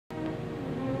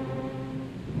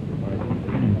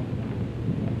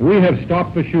We have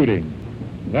stopped the shooting.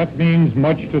 That means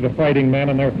much to the fighting men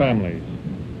and their families,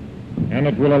 and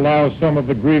it will allow some of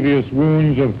the grievous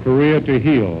wounds of Korea to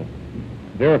heal.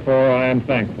 Therefore, I am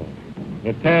thankful.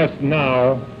 The task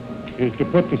now is to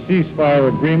put the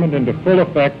ceasefire agreement into full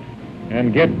effect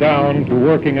and get down to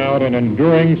working out an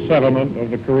enduring settlement of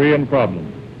the Korean problem.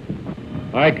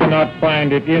 I cannot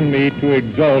find it in me to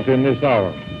exult in this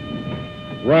hour.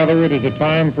 Rather, it is a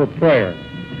time for prayer,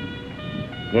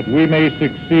 that we may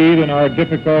succeed in our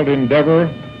difficult endeavor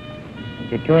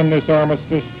to turn this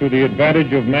armistice to the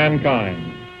advantage of mankind.